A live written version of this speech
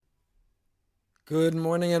Good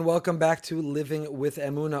morning and welcome back to Living with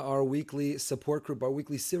Emuna, our weekly support group, our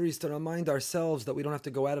weekly series to remind ourselves that we don't have to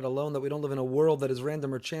go at it alone, that we don't live in a world that is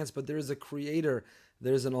random or chance, but there is a creator,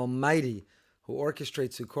 there is an almighty who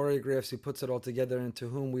orchestrates, who choreographs, who puts it all together, and to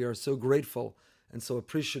whom we are so grateful and so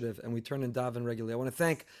appreciative, and we turn and daven regularly. I want to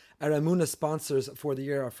thank our Emuna sponsors for the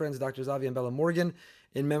year, our friends Dr. Zavi and Bella Morgan,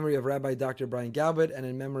 in memory of Rabbi Dr. Brian Galbert, and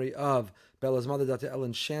in memory of Bella's mother, Dr.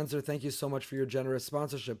 Ellen Shanzer. Thank you so much for your generous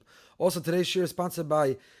sponsorship. Also, today's shir is sponsored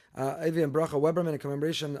by Avi and Bracha Weberman in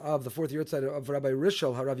commemoration of the fourth year of Rabbi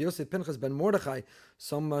Rishel, Harav Yosef Pinchas ben Mordechai.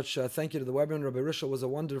 So much thank you to the Weberman. Rabbi Rishel was a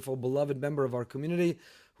wonderful, beloved member of our community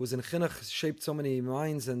who's in Chinuch, shaped so many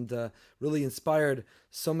minds and really inspired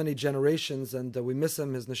so many generations, and we miss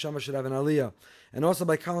him. His neshama should have an aliyah. And also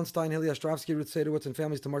by Colin Stein, Hili Ostrovsky, Ruth Sederwitz, and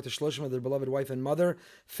families to Martha Shloshima, their beloved wife and mother,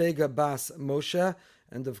 Fega Bas Moshe.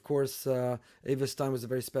 And of course, Ava Stein was a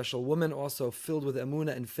very special woman, also filled with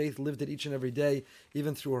emuna and faith, lived it each and every day,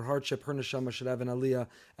 even through her hardship. Her neshama should have an aliyah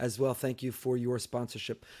as well. Thank you for your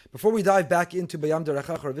sponsorship. Before we dive back into Bayam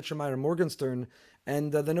Derechach or Vitchemeyer Morgenstern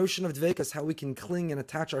and the notion of Dvekas, how we can cling and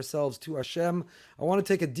attach ourselves to Hashem, I want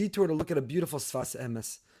to take a detour to look at a beautiful Sfas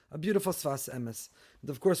Emes. A beautiful Sfas Emes. And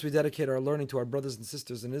of course, we dedicate our learning to our brothers and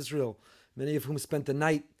sisters in Israel, many of whom spent the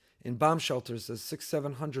night in bomb shelters as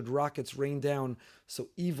 600-700 rockets rained down, so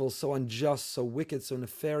evil, so unjust, so wicked, so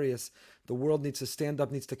nefarious. The world needs to stand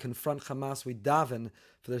up, needs to confront Hamas. We daven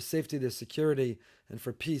for their safety, their security, and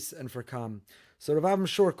for peace and for calm. So Rav Avram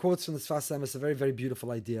Shor quotes from the Sfas Emes a very, very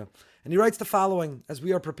beautiful idea. And he writes the following: as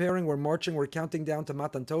we are preparing, we're marching, we're counting down to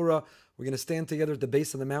Matan Torah. We're going to stand together at the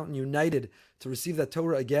base of the mountain, united to receive that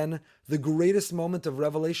Torah again, the greatest moment of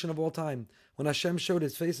revelation of all time, when Hashem showed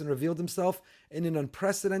His face and revealed Himself in an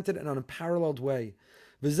unprecedented and unparalleled way.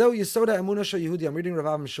 V'zeu yisoda emunah sheyehudi. I'm reading Rav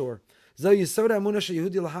Avram Shor. Zeu yisoda emunah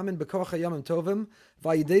sheyehudi lahamin b'koach hayamim tovim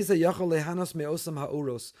v'ayideza yachol lehanos me'osam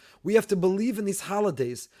ha'uros. We have to believe in these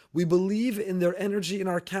holidays. We believe in their energy in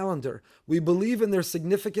our calendar. We believe in their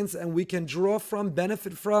significance, and we can draw from,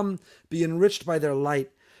 benefit from, be enriched by their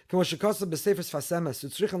light. כמו שכתוב בספר שפת אמס,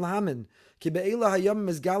 וצריכים להאמין, כי באלה היום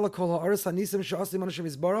מזגלה כל הארץ הניסים שעושים אנשים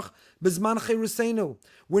יזברך בזמן חירוסנו.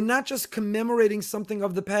 We're not just commemorating something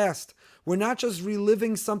of the past. We're not just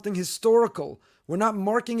reliving something historical. We're not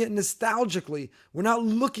marking it nostalgically. We're not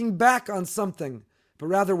looking back on something, but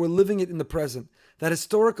rather we're living it in the present. That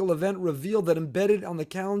historical event revealed, that embedded on the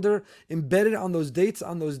calendar, embedded on those dates,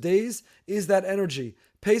 on those days, is that energy.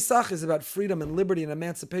 Pesach is about freedom and liberty and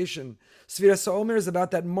emancipation. Sfiras HaOmer is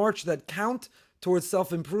about that march, that count towards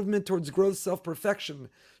self-improvement, towards growth, self-perfection.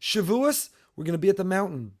 Shavuos, we're going to be at the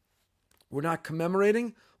mountain. We're not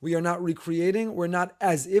commemorating. We are not recreating. We're not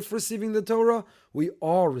as if receiving the Torah. We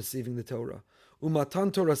are receiving the Torah.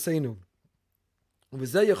 Umatan Torah Seinu.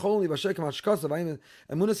 וזה יכול להיבשל כמו שכתוב, האם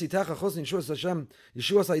אמונה סיתך חוסן ישועת השם,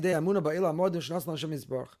 ישועת הידי אמונה באלה המועדים שנעשו להשם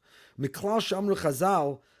יזברך. מכלל שאמרו חז"ל,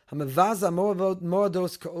 המבזה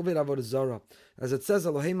מועדוס כעובד עבודה זרה. As it says,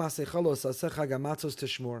 Elohei Maseicha lo asecha gamatzos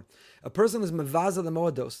tishmor. A person is mevaza the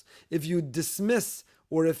moados. If you dismiss,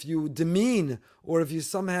 or if you demean, or if you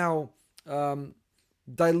somehow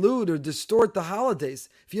dilute or distort the holidays,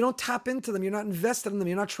 if you don't tap into them, you're not invested in them,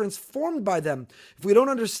 you're not transformed by them, if we don't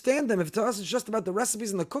understand them, if to us it's just about the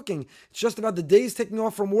recipes and the cooking, it's just about the days taking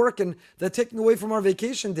off from work and that taking away from our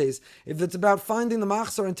vacation days, if it's about finding the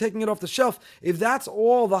machzor and taking it off the shelf, if that's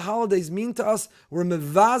all the holidays mean to us, we're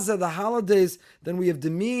mevaza the holidays, then we have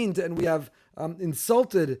demeaned and we have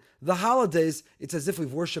insulted the holidays. It's as if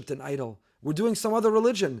we've worshipped an idol. We're doing some other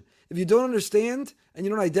religion. If you don't understand and you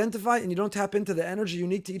don't identify and you don't tap into the energy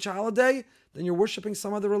unique to each holiday, then you're worshiping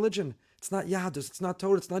some other religion. It's not Yahadus, it's not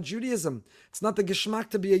Torah, it's not Judaism. It's not the Geschmack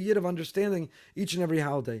to be a yid of understanding each and every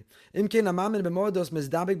holiday. So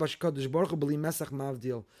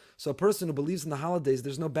a person who believes in the holidays,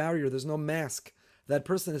 there's no barrier, there's no mask. That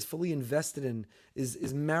person is fully invested in,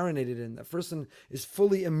 is marinated in. That person is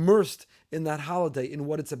fully immersed in that holiday, in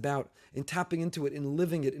what it's about, in tapping into it, in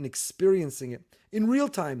living it, in experiencing it, in real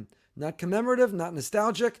time. Not commemorative, not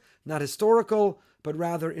nostalgic, not historical, but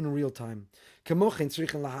rather in real time. Kamochin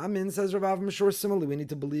tzrichen lahamin, says Rav Avram Shor. Similarly, we need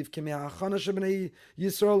to believe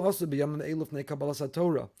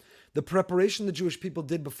the preparation the Jewish people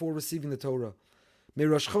did before receiving the Torah.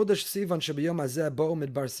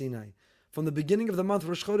 From the beginning of the month,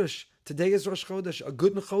 Rosh Chodesh. Today is Rosh Chodesh, a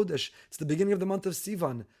good Chodesh. It's the beginning of the month of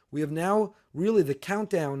Sivan. We have now really the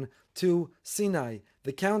countdown to Sinai,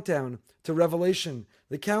 the countdown to Revelation,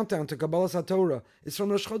 the countdown to Kabbalas HaTorah. It's from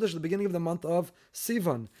Rosh Chodesh, the beginning of the month of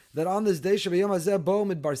Sivan. That on this day, Shabbayom Hazeh Bo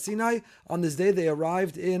Midbar Sinai, on this day they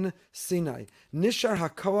arrived in Sinai. Nishar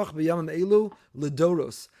HaKoach B'Yamim Elu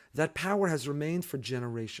Lidoros. That power has remained for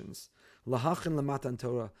generations. Lahachin lamatan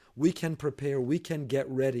Torah. We can prepare, we can get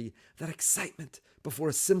ready. That excitement before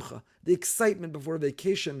a simcha, the excitement before a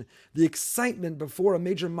vacation, the excitement before a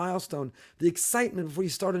major milestone, the excitement before you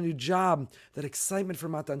start a new job, that excitement for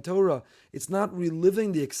Matan Torah. It's not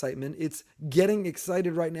reliving the excitement, it's getting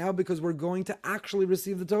excited right now because we're going to actually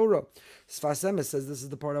receive the Torah. Sfas Emes says, this is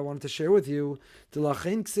the part I wanted to share with you. The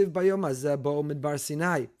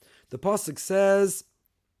pasuk says,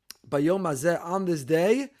 Bayom hazeh, on this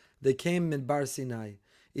day, they came midbar Sinai.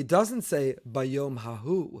 It doesn't say Bayom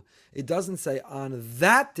Hahu. It doesn't say on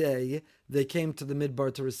that day they came to the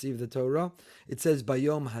midbar to receive the Torah. It says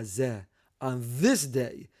Bayom Hazeh, on this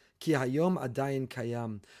day. Ki Hayom Adayin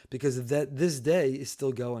Kayam. Because this day is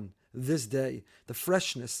still going. This day. The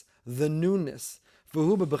freshness, the newness.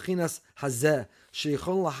 V'hu bebechinas Hazeh.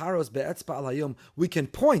 Sheichol laharos be'etzba al hayom. We can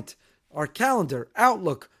point our calendar,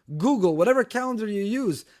 Outlook, Google, whatever calendar you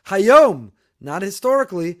use. Hayom. Not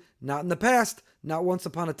historically, not in the past, not once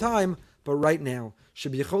upon a time, but right now.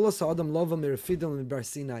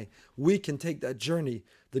 We can take that journey,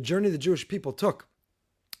 the journey the Jewish people took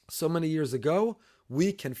so many years ago.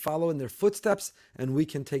 We can follow in their footsteps, and we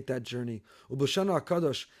can take that journey. U'b'shana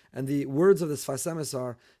HaKadosh, and the words of the Sfas Emes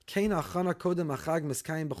are, Kein achana kodem achag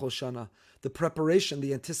miskayim b'chol shana. The preparation,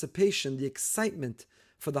 the anticipation, the excitement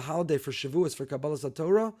for the holiday, for Shavuos, for Kabbalas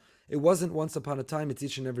HaTorah, it wasn't once upon a time, it's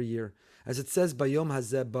each and every year. As it says, Bayom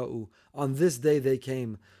hazeh ba'u, on this day they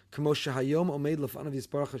came. K'mo shehayom omeid lefanav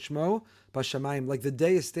yisparach hashmo b'shamayim, like the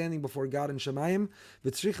day is standing before God in Shamayim.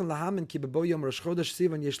 V'tzrichen lahamin ki bebo yom Rosh Chodesh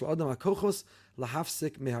Sivan yesh la'adam hakochos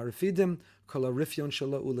lahafsik meharifidim kol ha'rifyon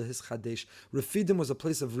shelo ulehis chadesh. Refidim was a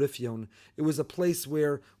place of rifyon. It was a place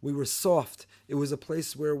where we were soft. It was a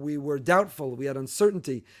place where we were doubtful. We had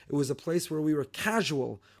uncertainty. It was a place where we were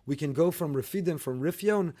casual. We can go from refidim, from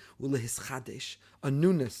rifyon, ulehis chadesh, a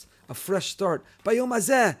newness, a fresh start. Bayom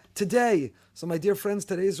hazeh, today. So my dear friends,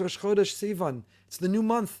 today is Rosh Chodesh Sivan. It's the new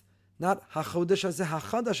month. Not HaChodesh Hazeh,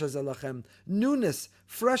 HaChadash Hazeh Lachem. Newness,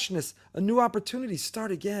 freshness, a new opportunity.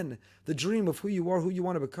 Start again. The dream of who you are, who you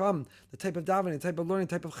want to become, the type of davening, the type of learning,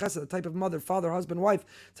 type of chesed, the type of mother, father, husband, wife,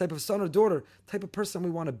 type of son or daughter, type of person we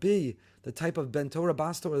want to be, the type of Ben Torah,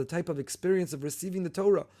 Bas Torah, the type of experience of receiving the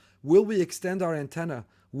Torah. Will we extend our antenna?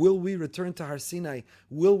 Will we return to Har Sinai?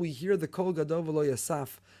 Will we hear the Kol Gadol V'lo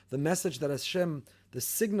Yasaf, the message that Hashem, the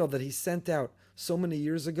signal that He sent out so many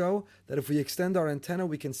years ago, that if we extend our antenna,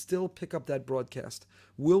 we can still pick up that broadcast?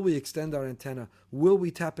 Will we extend our antenna? Will we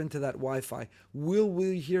tap into that Wi-Fi? Will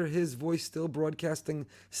we hear His voice still broadcasting,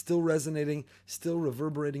 still resonating, still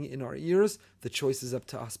reverberating in our ears? The choice is up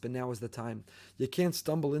to us, but now is the time. You can't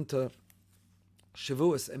stumble into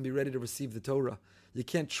Shavuos and be ready to receive the Torah. You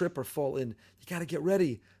can't trip or fall in. You got to get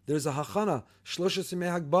ready. There's a Hachana, Shloshes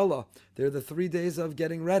Yimei Hagbala. They're the 3 days of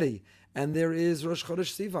getting ready. And there is Rosh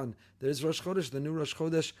Chodesh Sivan. There's Rosh Chodesh, the new Rosh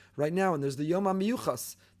Chodesh right now. And there's the Yom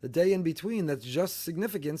HaMiyuchas, the day in between. That's just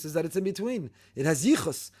significance is that it's in between. It has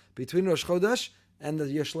Yichus between Rosh Chodesh and the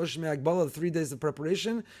Shlosh Yimei Hagbala, the 3 days of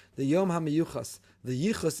preparation, the Yom HaMiyuchas, the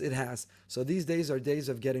Yichus it has. So these days are days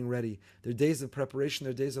of getting ready. They're days of preparation.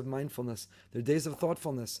 They're days of mindfulness. They're days of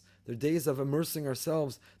thoughtfulness. They're days of immersing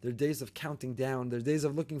ourselves. They're days of counting down. They're days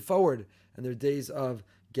of looking forward. And they're days of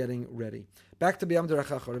getting ready. Back to B'yam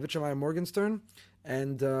Derachacha, Rav Yitzchak Morgenstern,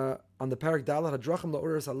 and on the Parak Dalet Hadrachim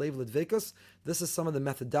La'oros Halev L'Dveikus, this is some of the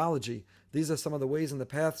methodology. These are some of the ways and the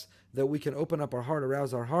paths that we can open up our heart,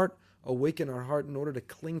 arouse our heart, awaken our heart in order to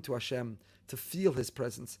cling to Hashem, to feel His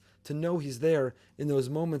presence, to know He's there in those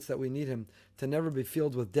moments that we need Him, to never be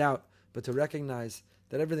filled with doubt, but to recognize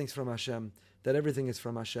that everything's from Hashem, that everything is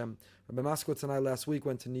from Hashem. Rabbi Moskowitz and I last week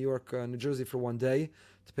went to New York, New Jersey for 1 day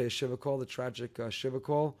to pay a Shiva call, the tragic Shiva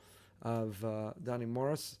call of Donnie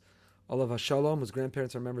Morris. Olav HaShalom, whose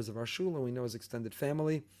grandparents are members of our shul, and we know his extended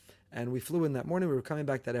family. And we flew in that morning. We were coming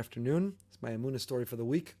back that afternoon. It's my Emunah story for the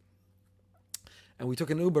week. And we took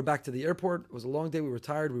an Uber back to the airport. It was a long day. We were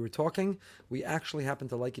tired. We were talking. We actually happened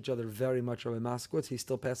to like each other very much. Rabbi Moskowitz, he's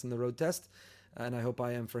still passing the road test, and I hope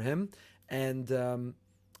I am for him. And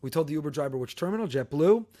we told the Uber driver which terminal,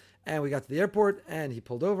 JetBlue, and we got to the airport, and he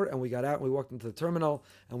pulled over, and we got out, and we walked into the terminal,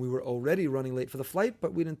 and we were already running late for the flight,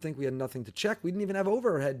 but we didn't think we had nothing to check. We didn't even have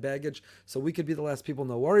overhead baggage, so we could be the last people,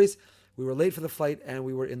 no worries. We were late for the flight, and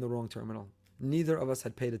we were in the wrong terminal. Neither of us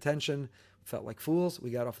had paid attention. Felt like fools. We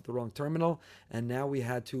got off at the wrong terminal, and now we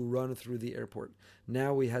had to run through the airport.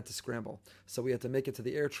 Now we had to scramble. So we had to make it to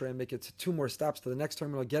the AirTran, make it to 2 more stops to the next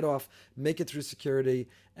terminal, get off, make it through security,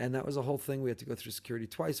 and that was a whole thing. We had to go through security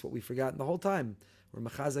twice, what we forgotten the whole time. We're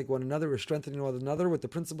mechazek one another, we're strengthening one another with the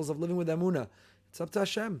principles of living with Emunah. It's up to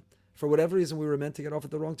Hashem. For whatever reason, we were meant to get off at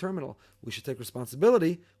the wrong terminal. We should take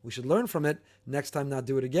responsibility. We should learn from it. Next time, not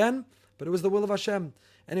do it again. but it was the will of Hashem.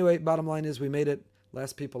 Anyway, bottom line is we made it.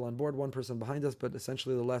 Last people on board, one person behind us, but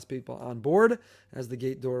essentially the last people on board as the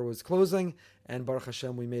gate door was closing. And Baruch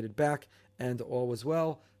Hashem, we made it back and all was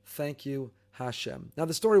well. Thank you, Hashem. Now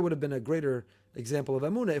the story would have been a greater example of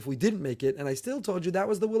Emunah if we didn't make it, and I still told you that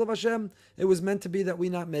was the will of Hashem. It was meant to be that we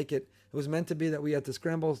not make it. It was meant to be that we had to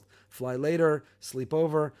scramble, fly later, sleep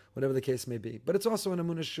over, whatever the case may be. But it's also an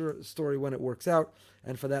Emunah story when it works out,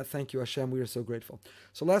 and for that, thank you Hashem, we are so grateful.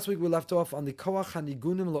 So last week we left off on the Koach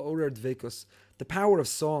HaNigunim La'orer Dveikus, the power of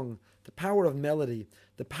song, the power of melody,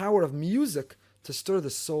 the power of music to stir the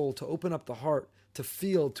soul, to open up the heart, to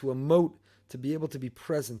feel, to emote, to be able to be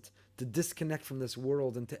present, to disconnect from this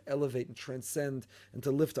world and to elevate and transcend and to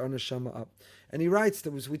lift our neshama up. And he writes,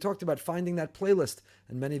 we talked about finding that playlist,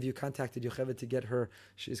 and many of you contacted Yocheved to get her,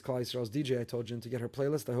 she's Klal Yisrael's DJ, I told you, to get her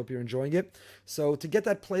playlist. I hope you're enjoying it. So to get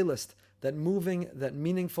that playlist, that moving, that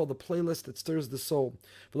meaningful, the playlist that stirs the soul.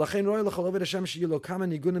 We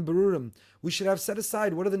should have set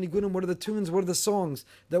aside what are the nigunim, what are the tunes, what are the songs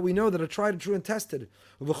that we know that are tried and true and tested.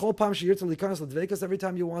 Every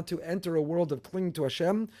time you want to enter a world of clinging to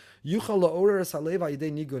Hashem, we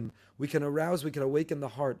can arouse, we can awaken the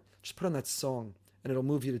heart. Just put on that song and it'll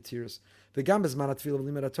move you to tears. We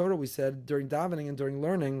said during davening and during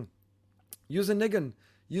learning, use a nigun.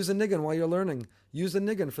 Use a nigun while you're learning. Use a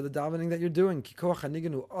nigun for the davening that you're doing.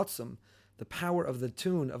 The power of the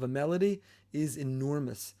tune, of a melody, is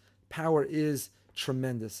enormous. Power is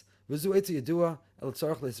tremendous. It's well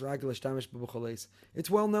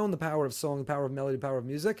known, the power of song, the power of melody, the power of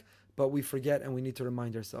music, but we forget and we need to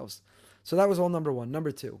remind ourselves. So that was all number one.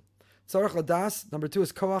 Number two. Number two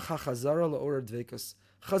is koach hachazara la'orer dveikus.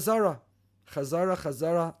 Chazara.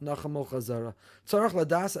 Chazara, nachamol chazara. Tzarech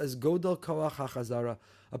ladas as godel koach hachazara.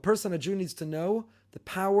 A person, a Jew, needs to know the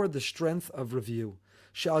power, the strength of review.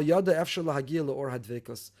 She'al yada efshar lahagia la'or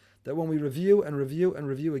hadveikus. That when we review and review and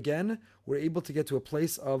review again, we're able to get to a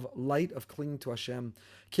place of light, of clinging to Hashem.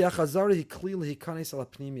 Ki hachazara hi kli lehikanes al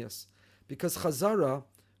hapnimius. Because chazara,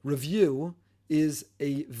 review, is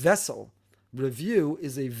a vessel. Review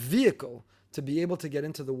is a vehicle to be able to get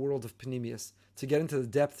into the world of Pnimius, to get into the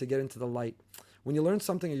depth, to get into the light. When you learn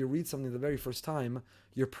something or you read something the very first time,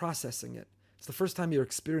 you're processing it. It's the first time you're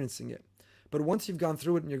experiencing it. But once you've gone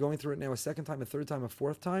through it and you're going through it now a second time, a third time, a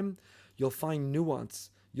fourth time, you'll find nuance.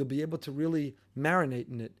 You'll be able to really marinate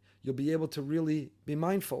in it. You'll be able to really be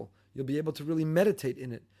mindful. You'll be able to really meditate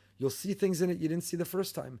in it. You'll see things in it you didn't see the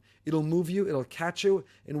first time. It'll move you. It'll catch you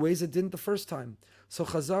in ways it didn't the first time. So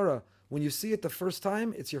chazara, when you see it the first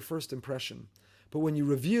time, it's your first impression. But when you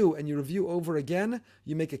review and you review over again,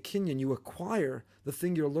 you make a kinyan, you acquire the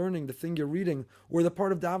thing you're learning, the thing you're reading, or the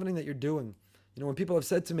part of davening that you're doing. You know, when people have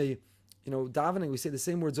said to me, you know, davening, we say the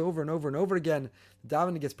same words over and over and over again.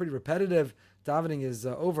 Davening gets pretty repetitive. Davening is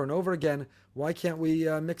over and over again. Why can't we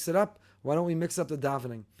mix it up? Why don't we mix up the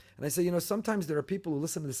davening? And I say, you know, sometimes there are people who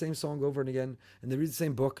listen to the same song over and again, and they read the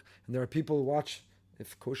same book, and there are people who watch,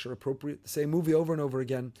 if kosher appropriate, the same movie over and over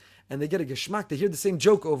again, and they get a geschmack. They hear the same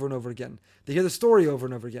joke over and over again. They hear the story over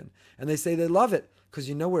and over again, and they say they love it because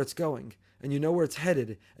you know where it's going, and you know where it's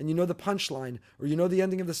headed, and you know the punchline, or you know the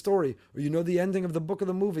ending of the story, or you know the ending of the book of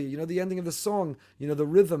the movie, you know the ending of the song, you know the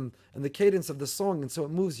rhythm and the cadence of the song, and so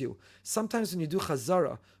it moves you. Sometimes when you do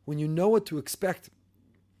chazara, when you know what to expect,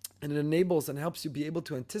 and it enables and helps you be able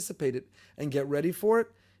to anticipate it and get ready for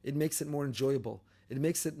it, it makes it more enjoyable. It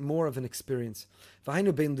makes it more of an experience. Whether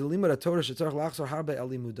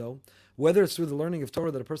it's through the learning of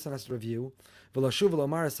Torah that a person has to review, to say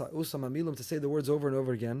the words over and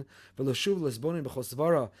over again,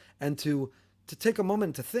 and to take a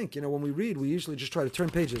moment to think. You know, when we read, we usually just try to turn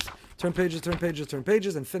pages, and finish, and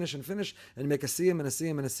make a siyum and a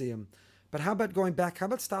siyum and a siyum. But how about going back? How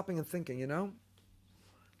about stopping and thinking, you know?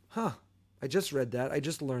 I just read that, I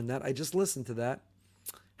just learned that, I just listened to that.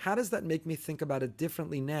 How does that make me think about it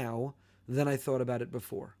differently now than I thought about it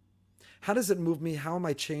before? How does it move me? How am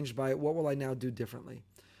I changed by it? What will I now do differently?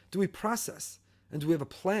 Do we process? And do we have a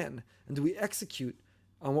plan? And do we execute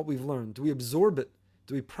on what we've learned? Do we absorb it?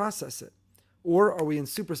 Do we process it? Or are we in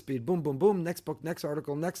super speed? Boom, boom, boom, next book, next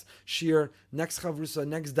article, next shir, next chavrusa,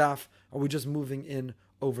 next daf. Are we just moving in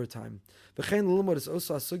over time?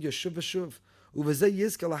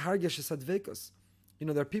 You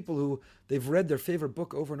know, there are people who they've read their favorite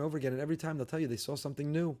book over and over again, and every time they'll tell you they saw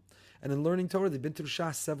something new. And in learning Torah, they've been through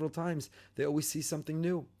Shas several times. They always see something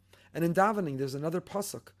new. And in davening, there's another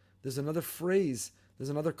pasuk, there's another phrase, there's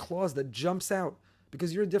another clause that jumps out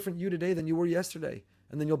because you're a different you today than you were yesterday,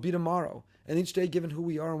 and then you'll be tomorrow. And each day, given who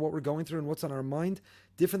we are and what we're going through and what's on our mind,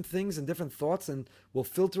 different things and different thoughts, and we'll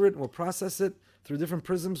filter it and we'll process it through different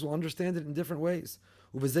prisms. We'll understand it in different ways.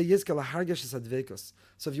 Uvezeh yizka lahargesh es hadvekos.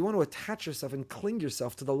 So if you want to attach yourself and cling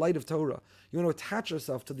yourself to the light of Torah, you want to attach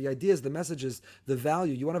yourself to the ideas, the messages, the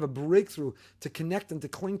value, you want to have a breakthrough to connect and to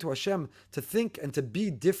cling to Hashem, to think and to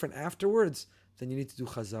be different afterwards, then you need to do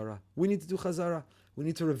chazara. We need to do chazara. We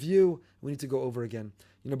need to review. We need to go over again.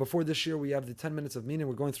 Before this year, we have the 10 minutes of meaning.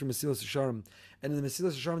 We're going through Mesilas Yesharim. And in the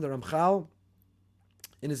Mesilas Yesharim, the Ramchal,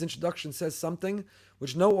 in his introduction, says something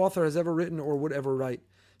which no author has ever written or would ever write.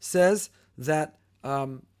 Says that,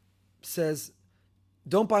 don't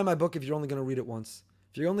buy my book if you're only going to read it once.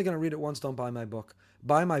 If you're only going to read it once, don't buy my book.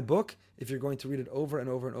 Buy my book if you're going to read it over and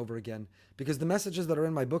over and over again. Because the messages that are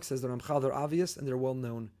in my book, says the Ramchal, they're obvious and they're well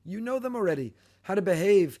known. You know them already. How to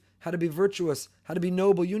behave, how to be virtuous, how to be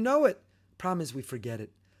noble. You know it. Problem is we forget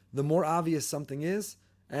it. The more obvious something is,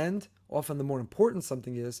 and often the more important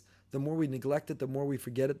something is, the more we neglect it, the more we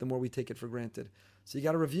forget it, the more we take it for granted. So you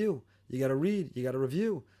got to review. You got to read. You got to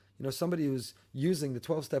review. Somebody who's using the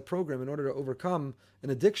 12-step program in order to overcome an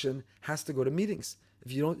addiction has to go to meetings.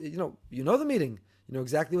 If you don't, you know the meeting. You know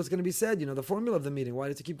exactly what's going to be said. You know the formula of the meeting. Why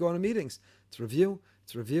does it keep going to meetings? It's review.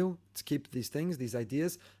 It's review. It's keep these things, these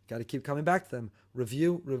ideas. Got to keep coming back to them.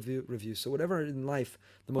 Review, review, review. So whatever in life,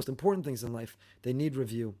 the most important things in life, they need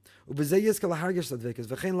review. We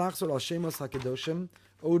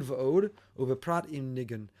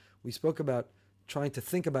spoke about trying to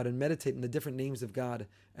think about and meditate in the different names of God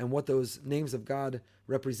and what those names of God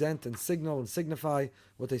represent and signal and signify,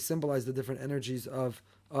 what they symbolize, the different energies of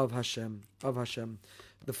Hashem.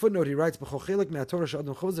 The footnote he writes,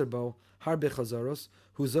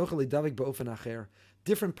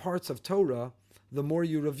 different parts of Torah, the more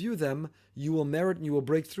you review them, you will merit and you will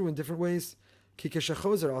break through in different ways.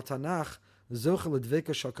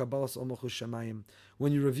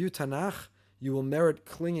 When you review Tanakh, you will merit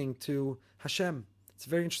clinging to Hashem. It's a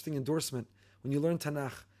very interesting endorsement. When you learn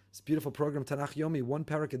Tanakh, it's a beautiful program, Tanakh Yomi, 1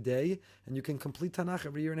 parak a day, and you can complete Tanakh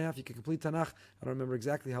every year and a half. You can complete Tanakh, I don't remember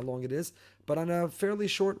exactly how long it is, but on a fairly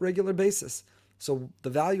short, regular basis. So the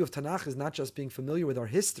value of Tanakh is not just being familiar with our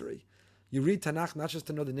history. You read Tanakh not just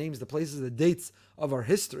to know the names, the places, the dates of our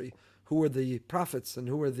history, who were the prophets and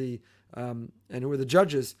who were the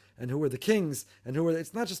judges and who were the kings and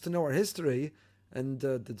it's not just to know our history and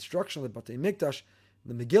the destruction of the Batei Mikdash,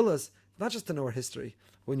 the Megillas, not just to know our history.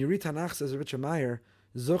 When you read Tanakh, says Richard Meyer,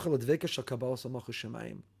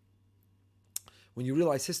 when you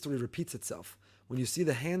realize history repeats itself, when you see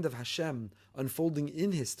the hand of Hashem unfolding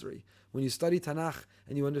in history, when you study Tanakh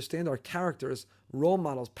and you understand our characters, role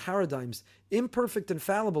models, paradigms, imperfect and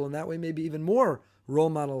fallible, and that way maybe even more role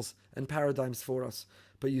models and paradigms for us.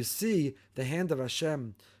 But you see the hand of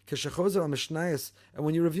Hashem. And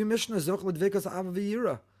when you review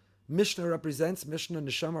Mishnah, Mishnah represents, Mishnah and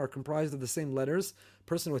Neshama are comprised of the same letters.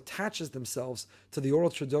 Person who attaches themselves to the oral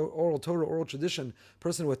Torah, oral tradition,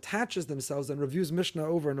 person who attaches themselves and reviews Mishnah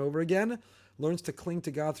over and over again, learns to cling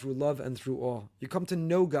to God through love and through awe. You come to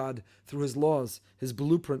know God through His laws, His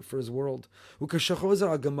blueprint for His world. When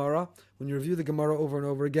you review the Gemara over and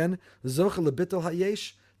over again,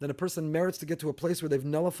 then a person merits to get to a place where they've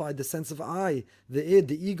nullified the sense of I, the id,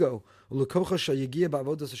 the ego. So you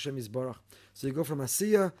go from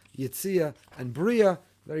Asiya, Yitzia, and Bria,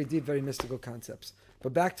 very deep, very mystical concepts.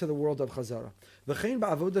 But back to the world of Chazara.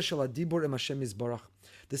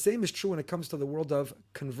 The same is true when it comes to the world of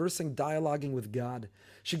conversing, dialoguing with God.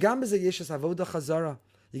 You got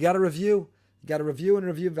to review. You got to review and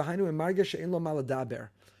review.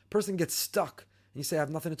 Person gets stuck, and you say, I have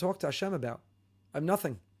nothing to talk to Hashem about. I have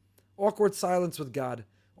nothing. Awkward silence with God.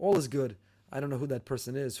 All is good. I don't know who that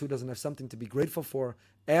person is, who doesn't have something to be grateful for,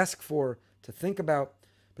 ask for, to think about.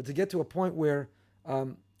 But to get to a point where a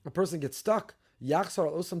person gets stuck, so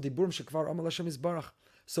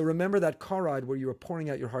remember that car ride where you were pouring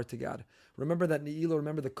out your heart to God. Remember that Ne'ilah,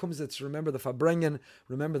 remember the Kumzitz, remember the Fabrengen,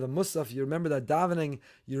 remember the Musaf, you remember that davening,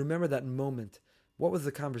 you remember that moment. What was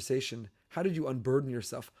the conversation? How did you unburden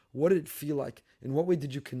yourself? What did it feel like? In what way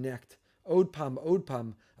did you connect? Od pam,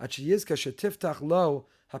 achiyizka shetiftach lo,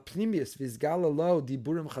 hapnimius vizgala lo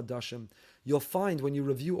diburim chadashim. You'll find when you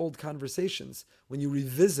review old conversations, when you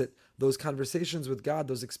revisit those conversations with God,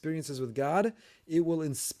 those experiences with God, it will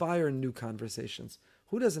inspire new conversations.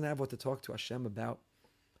 Who doesn't have what to talk to Hashem about?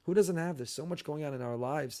 Who doesn't have? There's so much going on in our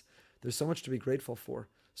lives. There's so much to be grateful for.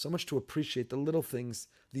 So much to appreciate, the little things,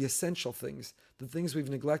 the essential things, the things we've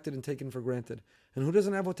neglected and taken for granted. And who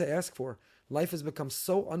doesn't have what to ask for? Life has become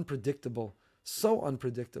so unpredictable. It's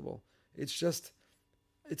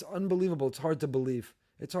unbelievable. It's hard to believe.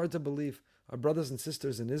 Our brothers and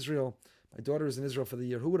sisters in Israel, my daughter is in Israel for the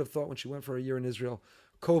year. Who would have thought when she went for a year in Israel,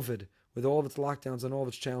 COVID, with all of its lockdowns and all of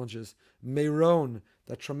its challenges. Meron,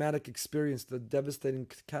 that traumatic experience, the devastating,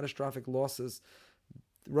 catastrophic losses,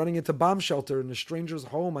 running into bomb shelter in a stranger's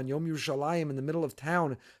home on Yom Yerushalayim in the middle of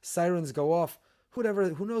town, sirens go off. Who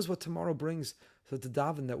knows what tomorrow brings? So to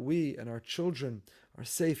daven that we and our children are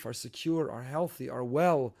safe, are secure, are healthy, are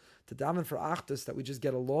well. To daven for achdus, that we just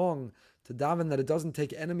get along. To daven that it doesn't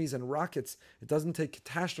take enemies and rockets, it doesn't take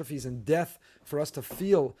catastrophes and death for us to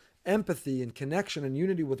feel empathy and connection and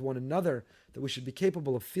unity with one another, that we should be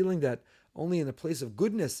capable of feeling that only in a place of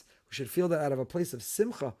goodness. We should feel that out of a place of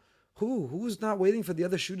simcha. Who's not waiting for the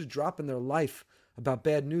other shoe to drop in their life about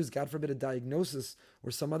bad news, God forbid a diagnosis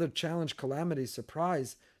or some other challenge, calamity,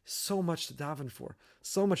 surprise? So much to daven for,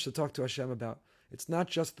 so much to talk to Hashem about. It's not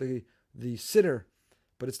just the sitter,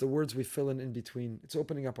 but it's the words we fill in between. It's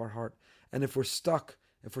opening up our heart. And if we're stuck,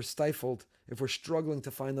 if we're stifled, if we're struggling to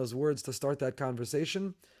find those words to start that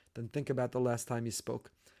conversation, then think about the last time you spoke.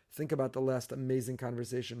 Think about the last amazing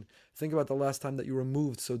conversation. Think about the last time that you were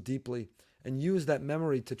moved so deeply, and use that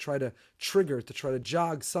memory to try to trigger, to try to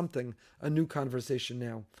jog something, a new conversation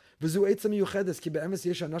now. This is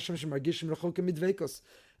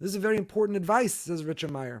a very important advice, says Richard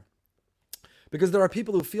Meyer, because there are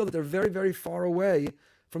people who feel that they're very, very far away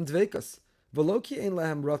from dveikus.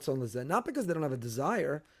 Not because they don't have a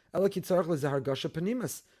desire. You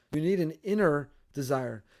need an inner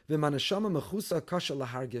desire. Our neshama,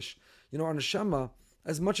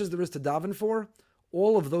 as much as there is to daven for,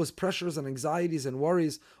 all of those pressures and anxieties and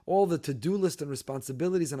worries, all the to-do list and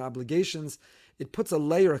responsibilities and obligations, it puts a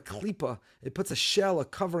layer, a klipa, it puts a shell, a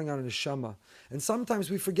covering on a neshama. And sometimes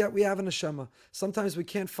we forget we have a neshama. Sometimes we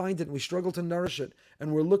can't find it and we struggle to nourish it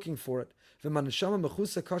and we're looking for it. And when the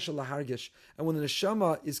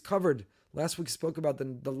neshama is covered, last week spoke about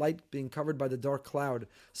the light being covered by the dark cloud.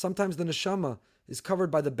 Sometimes the neshama is covered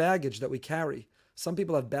by the baggage that we carry. Some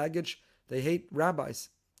people have baggage, they hate rabbis,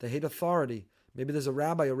 they hate authority. Maybe there's a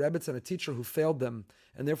rabbi, a rebbetzin, and a teacher who failed them,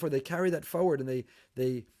 and therefore they carry that forward and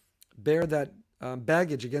they bear that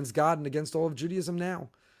baggage against God and against all of Judaism now.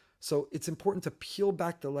 So it's important to peel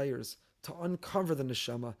back the layers, to uncover the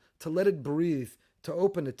neshama, to let it breathe, to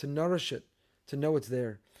open it, to nourish it, to know it's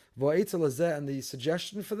there. And the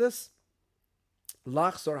suggestion for this,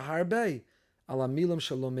 lachzor harbe ala milam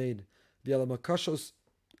shalomed v'ala makashos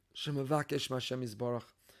shemavakesh ma'Hashem yisbarach,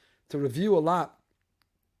 to review a lot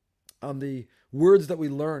on the words that we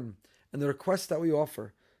learn and the requests that we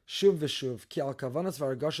offer. Shuv v'shuv, ki al kavanas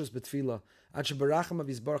v'hargashos betfila, ad shebaracham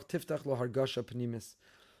avizbarach tiftach lo hargasha pnimis.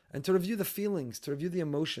 And to review the feelings, to review the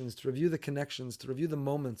emotions, to review the connections, to review the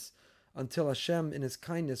moments, until Hashem, in His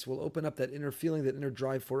kindness, will open up that inner feeling, that inner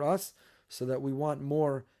drive for us, so that we want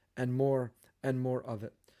more and more and more of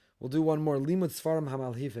it. We'll do one more. Limud Sfarim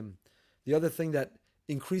Hamalhivim. The other thing that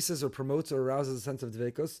increases or promotes or arouses a sense of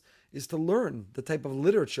dveikos is to learn the type of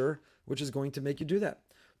literature which is going to make you do that.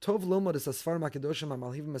 Tov lomod es asfarim hakedoshim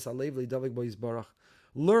hamalhivim es alev lidavik bo yisbarach.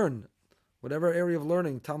 Learn, whatever area of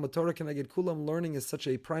learning. Talmud Torah Keneged Kulam, learning is such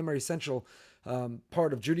a primary, central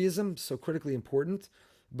part of Judaism, so critically important.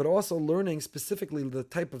 But also learning specifically the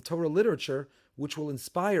type of Torah literature which will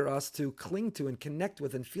inspire us to cling to and connect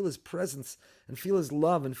with and feel His presence and feel His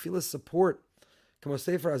love and feel His support. Kamo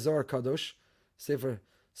Sefer Azor Kadosh, Sefer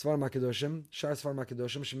Svarim HaKadoshim, Shar Svarim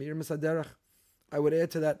HaKadoshim, Shemir Misaderach. I would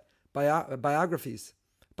add to that biographies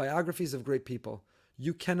of great people.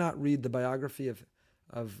 You cannot read the biography of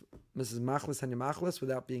Mrs. Machlis, Hanya Machlis,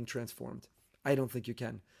 without being transformed. I don't think you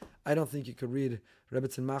can. I don't think you could read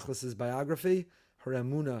Rebbetzin Machlis's biography, her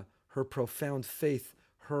emunah, her profound faith,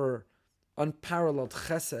 her unparalleled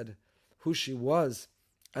chesed, who she was.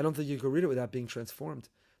 I don't think you could read it without being transformed.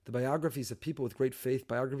 The biographies of people with great faith,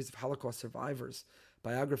 biographies of Holocaust survivors,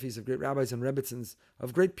 biographies of great rabbis and rebbetzins,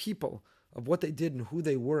 of great people, of what they did and who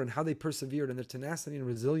they were and how they persevered and their tenacity and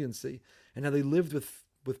resiliency and how they lived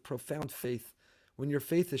with profound faith. When your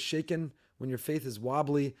faith is shaken, when your faith is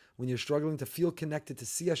wobbly, when you're struggling to feel connected, to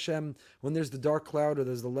see Hashem, when there's the dark cloud or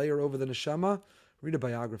there's the layer over the neshama, read a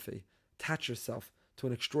biography. Attach yourself to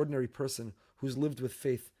an extraordinary person who's lived with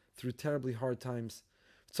faith through terribly hard times.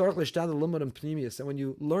 And when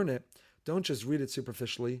you learn it, don't just read it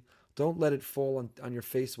superficially. Don't let it fall on your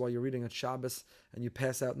face while you're reading on Shabbos and you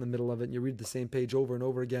pass out in the middle of it and you read the same page over and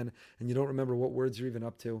over again and you don't remember what words you're even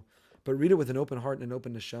up to. But read it with an open heart and an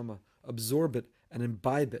open neshama. Absorb it and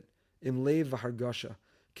imbibe it. Im leiv v'hargasha.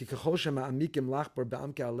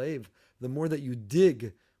 The more that you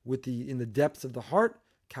dig in the depths of the heart,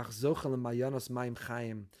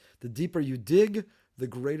 the deeper you dig, the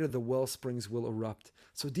greater the well springs will erupt.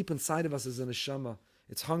 So deep inside of us is a neshama.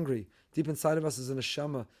 It's hungry. Deep inside of us is a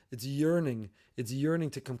neshama. It's yearning. It's yearning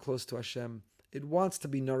to come close to Hashem. It wants to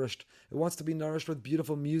be nourished. It wants to be nourished with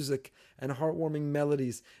beautiful music and heartwarming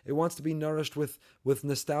melodies. It wants to be nourished with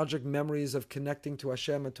nostalgic memories of connecting to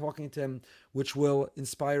Hashem and talking to Him, which will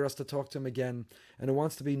inspire us to talk to Him again. And it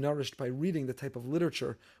wants to be nourished by reading the type of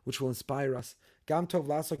literature which will inspire us. Gam tov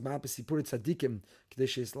lasok ma'apesipuri tzadikim, k'dei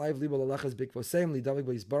she'yislav libo lalachas bikvoseim lidavik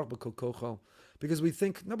b'yisbarach b'kol kocho. Because we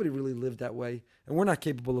think nobody really lived that way, and we're not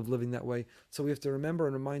capable of living that way. So we have to remember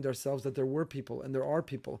and remind ourselves that there were people, and there are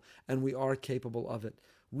people, and we are capable of it.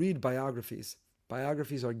 Read biographies.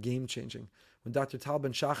 Biographies are game-changing. When Dr. Tal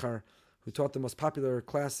Ben Shachar, who taught the most popular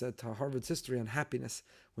class at Harvard's history on happiness,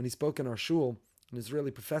 when he spoke in our shul, an Israeli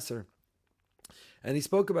professor, and he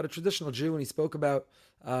spoke about a traditional Jew, and he spoke about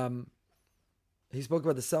the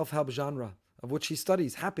self-help genre, of which he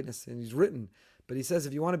studies happiness, and he's written. But he says,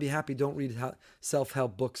 if you want to be happy, don't read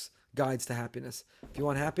self-help books, guides to happiness. If you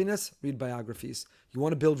want happiness, read biographies. You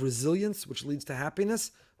want to build resilience, which leads to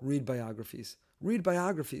happiness, read biographies. Read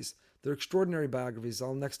biographies. They're extraordinary biographies.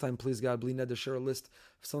 I'll next time, please God, Bli Neder, share a list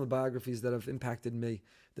of some of the biographies that have impacted me.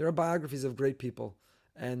 There are biographies of great people,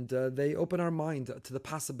 and they open our mind to the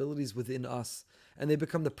possibilities within us, and they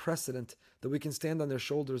become the precedent that we can stand on their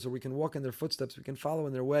shoulders, or we can walk in their footsteps, we can follow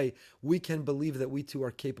in their way. We can believe that we too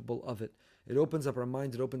are capable of it. It opens up our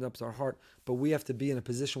mind, it opens up our heart, but we have to be in a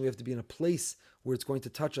position, we have to be in a place where it's going to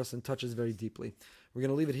touch us and touch us very deeply. We're going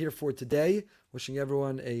to leave it here for today. Wishing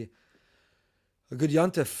everyone a good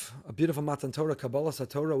Yontif, a beautiful Matan Torah, Kabbalah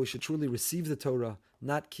Satorah. We should truly receive the Torah,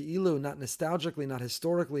 not ki'ilu, not nostalgically, not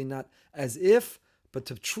historically, not as if, but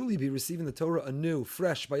to truly be receiving the Torah anew,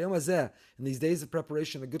 fresh, Bayom Hazeh, in these days of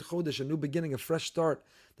preparation, a good Chodesh, a new beginning, a fresh start,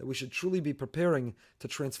 that we should truly be preparing to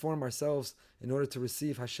transform ourselves in order to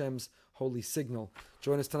receive Hashem's holy signal.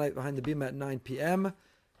 Join us tonight behind the Bima at 9 p.m.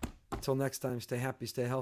 Until next time, stay happy, stay healthy.